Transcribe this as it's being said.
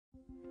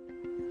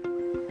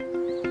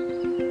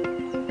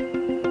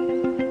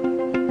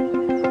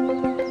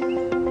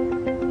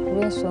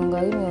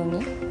olw'ensonga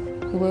unioni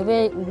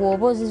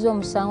bw'oba ozizza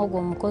omusango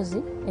gw'omukozi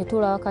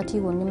etuula wakati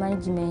wo ne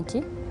management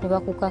ne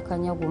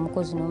bakukakanya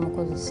gw'omukozi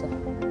n'omukozesa.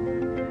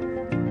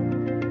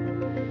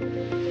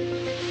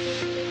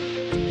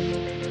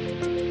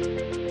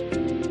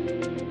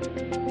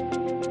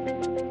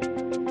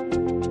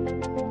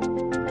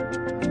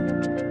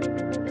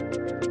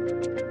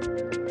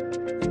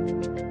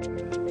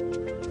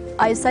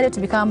 I decided to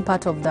become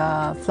part of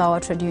the flower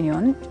trade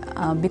union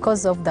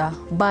because of the,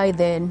 by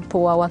then,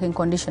 poor working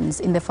conditions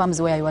in the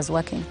farms where I was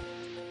working.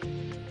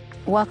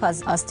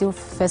 Workers are still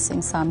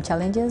facing some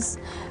challenges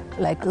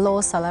like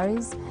low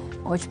salaries,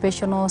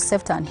 occupational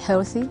safety and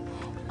healthy,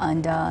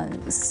 and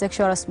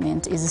sexual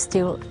harassment is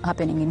still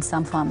happening in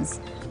some farms.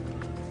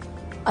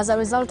 As a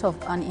result of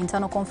an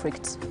internal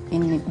conflict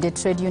in the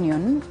trade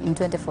union in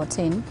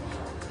 2014,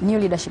 new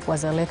leadership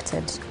was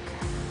elected.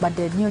 But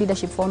the new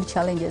leadership found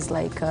challenges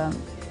like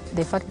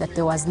the fact that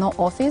there was no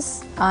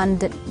office and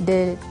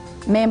the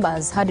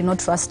members had no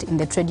trust in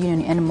the trade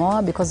union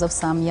anymore because of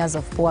some years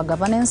of poor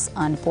governance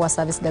and poor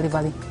service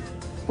delivery.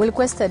 We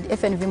requested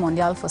FNV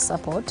Mondial for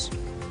support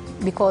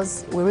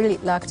because we really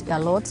lacked a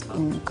lot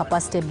in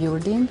capacity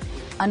building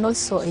and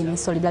also in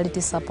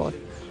solidarity support.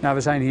 Nou,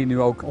 we zijn hier nu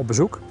ook op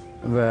bezoek.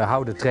 We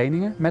houden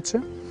trainingen met ze.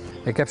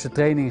 Ik heb ze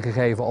training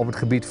gegeven op het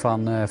gebied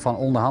van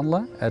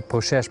onderhandelen. Het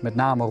proces met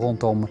name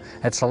rondom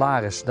het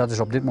salaris, dat is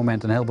op dit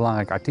moment een heel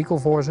belangrijk artikel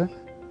voor ze.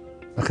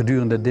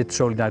 Gedurende dit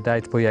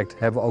solidariteitsproject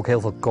hebben we ook heel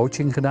veel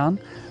coaching gedaan.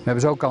 We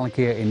hebben ze ook al een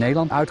keer in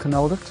Nederland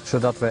uitgenodigd,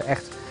 zodat we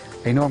echt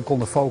enorm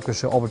konden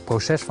focussen op het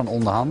proces van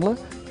onderhandelen.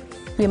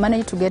 We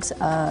managed to get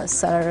a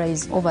salary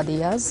raise over the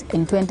years.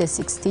 In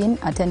 2016,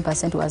 a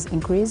 10% was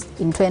increased.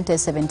 In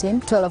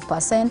 2017,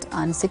 12%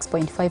 and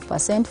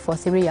 6.5% for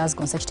 3 years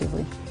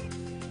consecutively.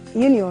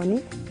 Union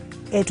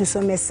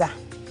etusomesa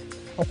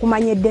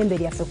okumanya eddembe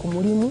lyaffe ku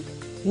mulimu.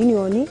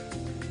 Union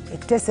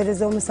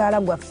etuteesereza omusaala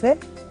gwaffe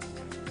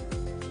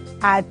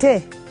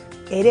ate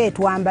era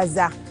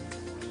etwambaza.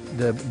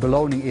 De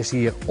beloning is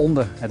hier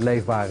onder het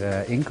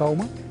leefbare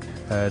inkomen,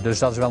 dus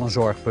dat is wel een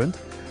zorgpunt.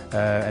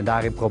 En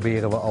daarin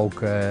proberen we ook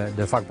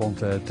de vakbond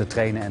te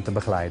trainen en te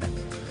begeleiden.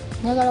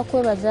 Njagala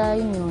kwebaza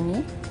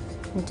unioni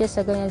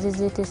nteesaganya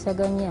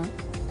zezeteesaganya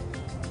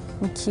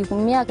nti ku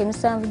myaka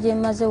 7 gye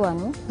mmaze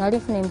wano nali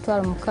nfuna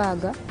emitwalo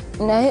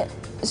 6 naye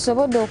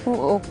sobodde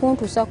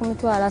okuntuusa ku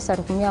mitwalo 3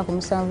 ku myaka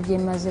 7 gye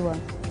mmaze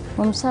wano.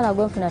 Omusaala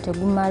gwe nfuna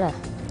tegumala.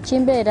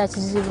 Kimbeera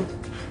kizibu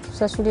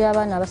kusasulira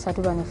abaana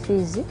abasatu bano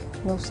fees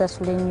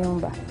n'okusasula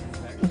ennyumba.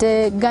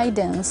 The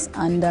guidance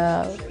and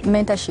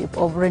mentorship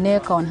of Renee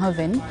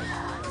Kaunhaven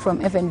from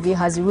FNV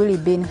has really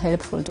been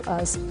helpful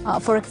to us.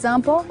 For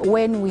example,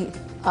 when we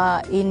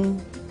are in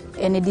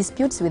any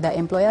disputes with the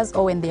employers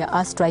or when there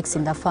are strikes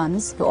in the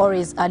funds, he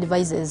always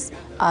advises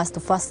us to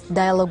first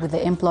dialogue with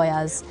the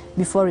employers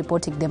before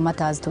reporting the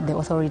matters to the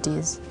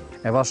authorities.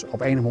 Er was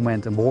op enig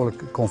moment een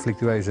behoorlijk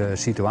conflictueuze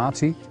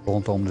situatie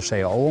rondom de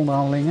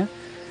CAO-onderhandelingen.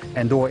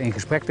 En door in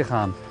gesprek te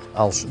gaan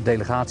als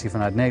delegatie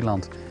vanuit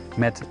Nederland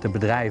met de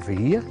bedrijven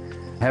hier,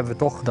 hebben we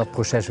toch dat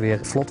proces weer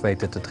vlot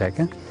weten te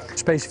trekken. Het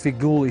specifiek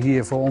doel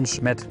hier voor ons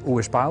met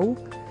USPAU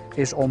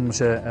is om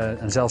ze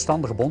een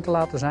zelfstandige bond te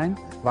laten zijn,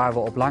 waar we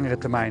op langere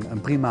termijn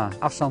een prima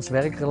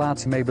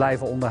afstandswerkrelatie mee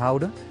blijven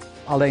onderhouden.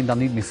 Alleen dan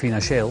niet meer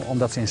financieel,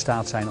 omdat ze in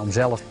staat zijn om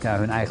zelf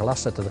hun eigen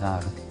lasten te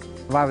dragen.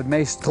 Waar we het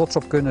meest trots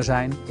op kunnen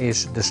zijn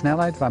is de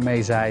snelheid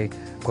waarmee zij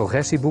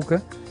progressie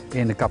boeken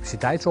in de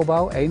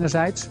capaciteitsopbouw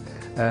enerzijds,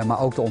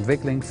 maar ook de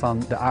ontwikkeling van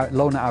de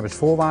loon- en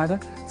arbeidsvoorwaarden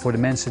voor de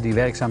mensen die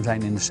werkzaam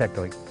zijn in de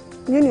sector.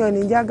 Union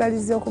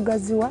njagaliza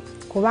okugaziwa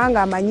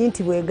kubanga amanyi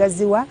nti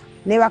bwegaziwa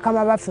ne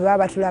bakama baffe baba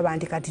batulaba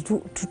nti kati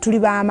tuli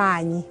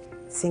b'amaanyi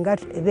singa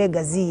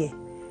beegaziye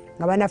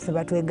nga banaffe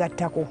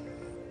batwegattako.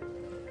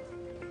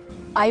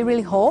 I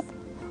really hope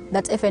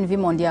that FNV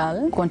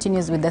Mondial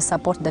continues with the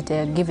support that they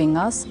are giving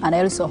us, and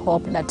I also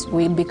hope that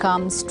we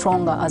become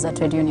stronger as a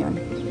trade union.